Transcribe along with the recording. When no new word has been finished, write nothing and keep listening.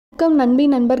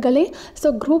வணக்கம் நண்பர்களே. So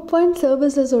group 1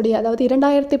 சர்வீசஸோடைய அதாவது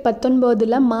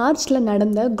 2019 மார்ச்சில்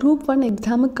நடந்த குரூப் 1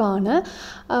 எக்ஸாமுக்கான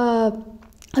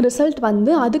ரிசல்ட்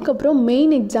வந்து அதுக்கப்புறம்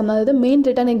மெயின் எக்ஸாம் அதாவது மெயின்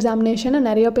ரிட்டன் எக்ஸாமினேஷனை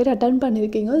நிறைய பேர் அட்டன்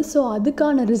பண்ணியிருக்கீங்க. ஸோ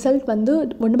அதுக்கான ரிசல்ட் வந்து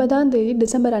 9ஆம் தேதி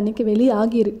டிசம்பர் அன்றைக்கி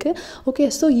வெளியாகியிருக்கு. ஓகே,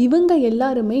 ஸோ இவங்க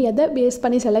எல்லாருமே எதை பேஸ்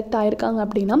பண்ணி செலக்ட் ஆகிருக்காங்க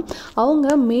அப்படின்னா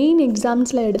அவங்க மெயின்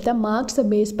எக்ஸாம்ஸில் எடுத்த மார்க்ஸை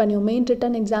பேஸ் பண்ணியும் மெயின்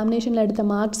ரிட்டன் எக்ஸாமினேஷனில் எடுத்த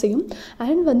மார்க்ஸையும்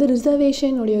அண்ட் வந்து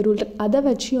ரிசர்வேஷனுடைய ரூல் அதை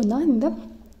வச்சியும் தான் இந்த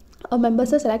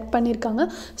மெம்பர்ஸை செலக்ட் பண்ணியிருக்காங்க.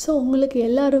 ஸோ உங்களுக்கு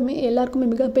எல்லாருக்குமே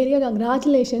மிகப்பெரிய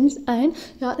கங்க்ராச்சுலேஷன்ஸ். அண்ட்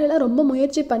யாரெல்லாம் ரொம்ப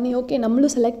முயற்சி பண்ணி ஓகே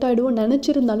நம்மளும் செலக்ட் ஆகிடுவோம்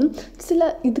நினச்சிருந்தாலும் சில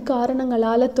இது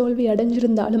காரணங்களால் தோல்வி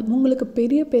அடைஞ்சிருந்தாலும் உங்களுக்கு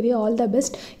பெரிய ஆல் த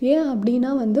பெஸ்ட். ஏன்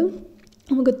அப்படின்னா வந்து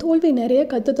நமக்கு தோல்வி நிறைய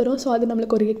கற்றுத்தரும். ஸோ அது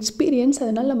நம்மளுக்கு ஒரு எக்ஸ்பீரியன்ஸ்.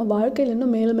 அதனால் நம்ம வாழ்க்கையில்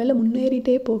இன்னும் மேலே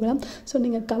முன்னேறிட்டே போகலாம். ஸோ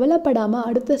நீங்கள் கவலைப்படாமல்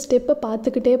அடுத்த ஸ்டெப்பை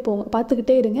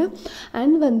பார்த்துக்கிட்டே இருங்க.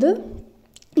 அண்ட் வந்து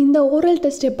இந்த ஓரல்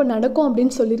டெஸ்ட் எப்போ நடக்கும்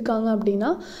அப்படின்னு சொல்லியிருக்காங்க அப்படின்னா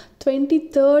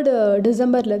 23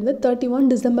 டிசம்பர்லேருந்து 31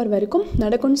 டிசம்பர் வரைக்கும்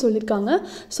நடக்கும்னு சொல்லியிருக்காங்க.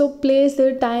 ஸோ பிளேஸு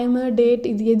டைமு டேட்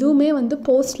இது எதுவுமே வந்து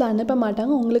போஸ்ட்டில் அனுப்ப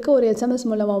மாட்டாங்க. உங்களுக்கு ஒரு SMS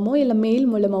மூலமாகவோ இல்லை மெயில்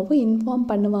மூலமாகவோ இன்ஃபார்ம்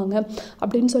பண்ணுவாங்க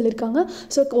அப்படின்னு சொல்லியிருக்காங்க.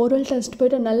 ஸோ ஓரல் டெஸ்ட்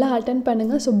போய்ட்டு நல்லா அட்டன்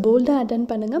பண்ணுங்கள். ஸோ போல்டாக அட்டன்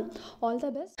பண்ணுங்கள். All the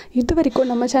best. இது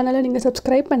வரைக்கும் நம்ம சேனலை நீங்கள்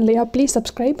சப்ஸ்கிரைப் பண்ணலையா? ப்ளீஸ்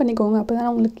சப்ஸ்கிரைப் பண்ணிக்கோங்க. அப்போ தான்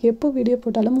உங்களுக்கு எப்போ வீடியோ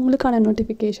போட்டாலும் உங்களுக்கான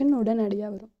நோட்டிஃபிகேஷன்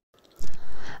உடனடியாக வரும்.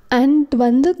 அண்ட்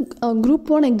வந்து குரூப்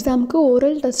 1 எக்ஸாமுக்கு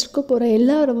ஓரல் டெஸ்ட்டுக்கு போகிற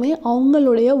எல்லாருமே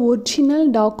அவங்களுடைய ஒரிஜினல்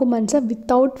டாக்குமெண்ட்ஸை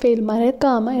வித்தவுட் ஃபெயில்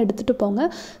மறக்காமல் எடுத்துகிட்டு போங்க.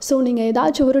 ஸோ நீங்கள்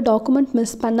ஏதாச்சும் ஒரு டாக்குமெண்ட்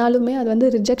மிஸ் பண்ணாலுமே அது வந்து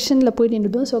ரிஜெக்ஷனில் போய்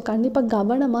நின்றுடும். ஸோ கண்டிப்பாக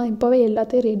கவனமாக இப்போவே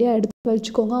எல்லாத்தையும் ரெடியாக எடுத்து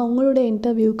வச்சுக்கோங்க. அவங்களுடைய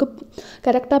இன்டர்வியூக்கு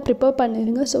கரெக்டாக ப்ரிப்பேர்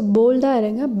பண்ணிடுங்க. ஸோ போல்டாக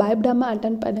இருங்க, பயப்படாமல்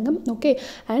அட்டன் பண்ணுங்கள். ஓகே,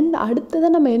 அண்ட்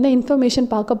அடுத்ததான் நம்ம என்ன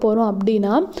இன்ஃபர்மேஷன் பார்க்க போகிறோம்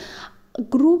அப்படின்னா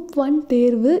குரூப் 1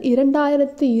 தேர்வு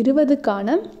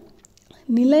 2020க்கான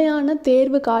நிலையான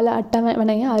தேர்வு கால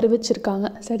அட்டவணையை அறிவிச்சிருக்காங்க.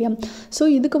 சரியா? ஸோ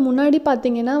இதுக்கு முன்னாடி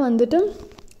பார்த்திங்கன்னா வந்துட்டு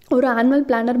ஒரு ஆனுவல்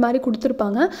பிளானர் மாதிரி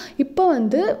கொடுத்துருப்பாங்க.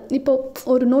 இப்போ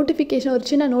ஒரு நோட்டிஃபிகேஷன், ஒரு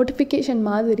சின்ன நோட்டிஃபிகேஷன்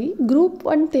மாதிரி குரூப்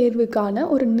 1 தேர்வுக்கான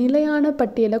ஒரு நிலையான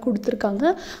பட்டியலை கொடுத்துருக்காங்க.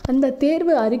 அந்த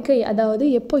தேர்வு அறிக்கை அதாவது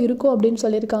எப்போ இருக்கும் அப்படின்னு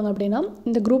சொல்லியிருக்காங்க அப்படின்னா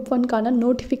இந்த குரூப் 1க்கான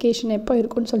நோட்டிஃபிகேஷன் எப்போ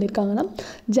இருக்குன்னு சொல்லியிருக்காங்கன்னா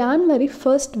ஜான்வரி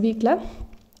 1st வீக்கில்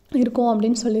இருக்கும்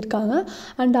அப்படின்னு சொல்லியிருக்காங்க.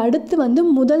 அண்ட் அடுத்து வந்து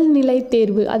முதல் நிலை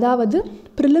தேர்வு அதாவது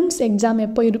ப்ரிலிம்ஸ் எக்ஸாம்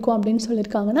எப்போ இருக்கும் அப்படின்னு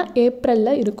சொல்லியிருக்காங்கன்னா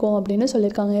ஏப்ரலில் இருக்கும் அப்படின்னு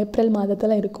சொல்லியிருக்காங்க. ஏப்ரல்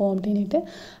மாதத்தில் இருக்கும் அப்படின்ட்டு.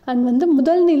 அண்ட் வந்து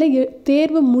முதல் நிலை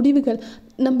தேர்வு முடிவுகள்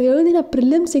நம்ம எழுதின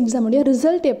ப்ரிலிம்ஸ் எக்ஸாமுடைய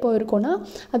ரிசல்ட் எப்போ இருக்கும்னா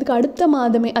அதுக்கு அடுத்த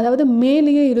மாதமே அதாவது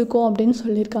மேலேயே இருக்கும் அப்படின்னு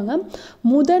சொல்லியிருக்காங்க.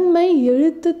 முதன்மை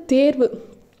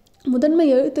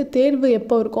எழுத்து தேர்வு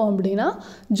எப்போ இருக்கும் அப்படின்னா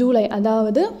ஜூலை,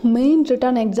 அதாவது மெயின்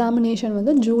ரிட்டன் எக்ஸாமினேஷன்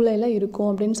வந்து ஜூலையில் இருக்கும்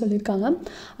அப்படின்னு சொல்லியிருக்காங்க.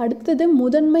 அடுத்தது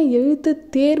முதன்மை எழுத்து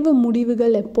தேர்வு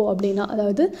முடிவுகள் எப்போ அப்படின்னா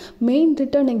அதாவது மெயின்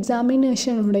ரிட்டன்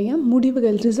எக்ஸாமினேஷனுடைய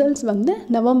முடிவுகள் ரிசல்ட்ஸ் வந்து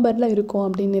நவம்பரில் இருக்கும்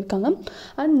அப்படின்னு இருக்காங்க.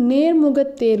 அண்ட் நேர்முக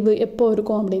தேர்வு எப்போ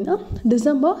இருக்கும் அப்படின்னா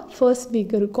டிசம்பர் 1st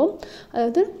வீக் இருக்கும்.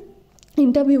 அதாவது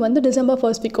இன்டர்வியூ வந்து December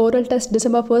 1st week, oral test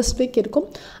December 1st week இருக்கும்.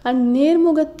 அண்ட்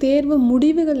நேர்முக தேர்வு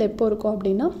முடிவுகள் எப்போ இருக்கும்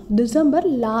அப்படின்னா டிசம்பர்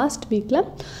லாஸ்ட் வீக்கில்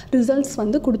ரிசல்ட்ஸ்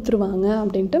வந்து கொடுத்துருவாங்க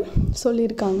அப்படின்ட்டு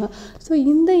சொல்லியிருக்காங்க. ஸோ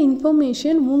இந்த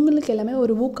இன்ஃபர்மேஷன் உங்களுக்கு எல்லாமே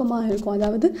ஒரு ஊக்கமாக இருக்கும்.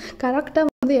 அதாவது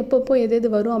கரெக்டாக வந்து எப்பப்போ எது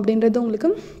வரும் அப்படின்றது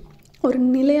உங்களுக்கு ஒரு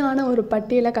நிலையான ஒரு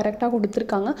பட்டியலை கரெக்டாக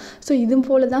கொடுத்துருக்காங்க. ஸோ இது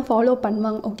போல் தான் ஃபாலோ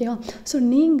பண்ணுவாங்க. ஓகேவா? ஸோ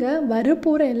நீங்கள்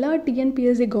வரப்போகிற எல்லா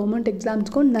TNPSC கவர்மெண்ட்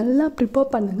எக்ஸாம்ஸ்க்கும் நல்லா ப்ரிப்பேர்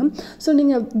பண்ணுங்கள். ஸோ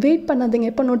நீங்கள் வெயிட்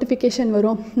பண்ணாதீங்க எப்போ நோட்டிஃபிகேஷன்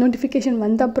வரும், நோட்டிஃபிகேஷன்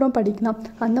வந்த அப்புறம் படிக்கலாம்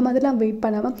அந்த மாதிரிலாம் வெயிட்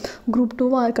பண்ணாமல் குரூப்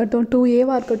 2வாக இருக்கட்டும்,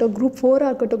 2Aவாக இருக்கட்டும், குரூப் 4ஆக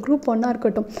இருக்கட்டும், குரூப் 1ஆக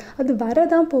இருக்கட்டும் அது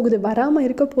வரதான் போகுது, வராமல்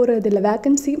இருக்க போகிறது இல்லை.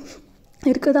 வேக்கன்சி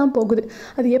இருக்க தான் போகுது.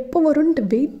 அது எப்போ வரும்ன்ட்டு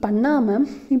வெயிட் பண்ணாமல்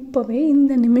இப்போவே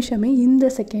இந்த நிமிஷமே இந்த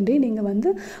செகண்டே நீங்கள் வந்து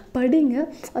படிங்க.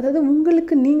 அதாவது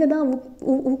உங்களுக்கு நீங்கள் தான்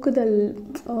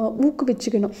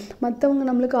ஊக்குவிச்சுக்கணும். மற்றவங்க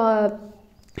நம்மளுக்கு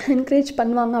என்கரேஜ்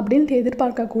பண்ணுவாங்க அப்படின்ட்டு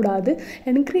எதிர்பார்க்கக்கூடாது.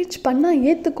 என்கரேஜ் பண்ணால்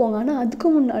ஏற்றுக்கோங்க. ஆனால் அதுக்கு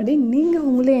முன்னாடி நீங்கள்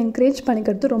உங்களே என்கரேஜ்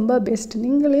பண்ணிக்கிறது ரொம்ப பெஸ்ட்டு.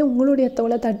 நீங்களே உங்களுடைய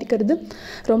தோலை தட்டிக்கிறது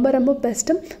ரொம்ப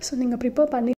பெஸ்ட்டு. ஸோ நீங்கள்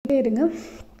ப்ரிப்பேர் பண்ணிகிட்டே இருங்க.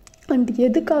 அண்ட்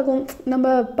எதுக்காகவும்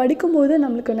நம்ம படிக்கும்போது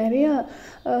நம்மளுக்கு நிறையா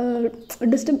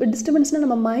டிஸ்டர்பன்ஸ்னால்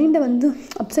நம்ம மைண்டை வந்து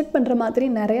அப்செட் பண்ணுற மாதிரி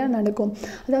நிறையா நடக்கும்.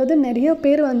 அதாவது நிறைய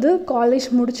பேர் வந்து காலேஜ்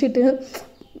முடிச்சுட்டு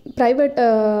ப்ரைவேட்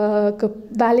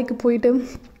வேலைக்கு போயிட்டு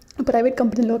ப்ரைவேட்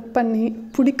கம்பெனியில் ஒர்க் பண்ணி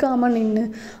பிடிக்காமல் நின்று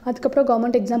அதுக்கப்புறம்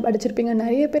கவர்மெண்ட் எக்ஸாம் படிச்சிருப்பீங்க.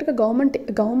 நிறைய பேருக்கு கவர்மெண்ட்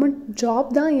ஜாப்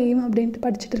தான் எய்ம் அப்படின்ட்டு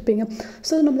படிச்சுட்டு இருப்பீங்க.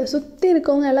 ஸோ நம்மளை சுற்றி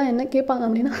இருக்கவங்க எல்லாம் என்ன கேட்பாங்க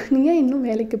அப்படின்னா நீ ஏன் இன்னும்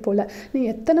வேலைக்கு போகல, நீ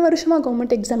எத்தனை வருஷமாக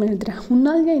கவர்மெண்ட் எக்ஸாம் எழுதுற,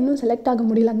 உன்னால் ஏன் இன்னும் செலக்ட் ஆக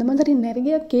முடியல, அந்த மாதிரி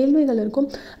நிறைய கேள்விகள் இருக்கும்.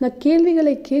 அந்த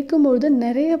கேள்விகளை கேட்கும்பொழுது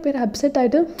நிறைய பேர் அப்செட்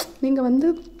ஆகிட்டு நீங்கள் வந்து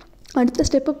அடுத்த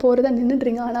ஸ்டெப்பு போகிறத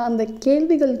நின்றுடுறீங்க. ஆனால் அந்த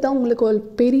கேள்விகள் தான் உங்களுக்கு ஒரு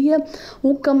பெரிய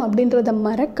ஊக்கம் அப்படின்றத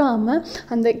மறக்காமல்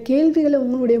அந்த கேள்விகளை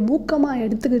உங்களுடைய ஊக்கமாக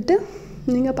எடுத்துக்கிட்டு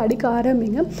நீங்கள் படிக்க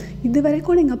ஆரம்பிங்க. இது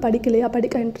வரைக்கும் நீங்கள் படிக்கலையா,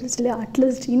 படிக்க இன்ட்ரெஸ்ட் இல்லையா,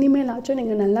 அட்லீஸ்ட் இனிமேலாச்சும்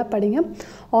நீங்கள் நல்லா படிங்க.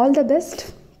 All the best.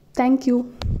 தேங்க்யூ.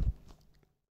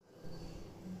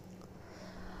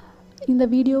 இந்த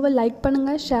வீடியோவை லைக்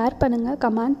பண்ணுங்கள், ஷேர் பண்ணுங்கள்,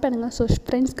 கமெண்ட் பண்ணுங்கள். ஸோ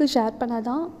ஃப்ரெண்ட்ஸ்க்கு ஷேர் பண்ணால்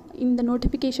தான் இந்த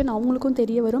நோட்டிஃபிகேஷன் அவங்களுக்கும்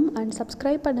தெரிய வரும். அண்ட்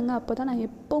சப்ஸ்கிரைப் பண்ணுங்கள். அப்போ தான் நான்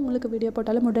எப்போ உங்களுக்கு வீடியோ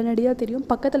போட்டாலும் உடனடியாக தெரியும்.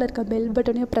 பக்கத்தில் இருக்க பெல்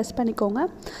பட்டனையும் ப்ரெஸ் பண்ணிக்கோங்க.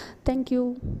 தேங்க்யூ.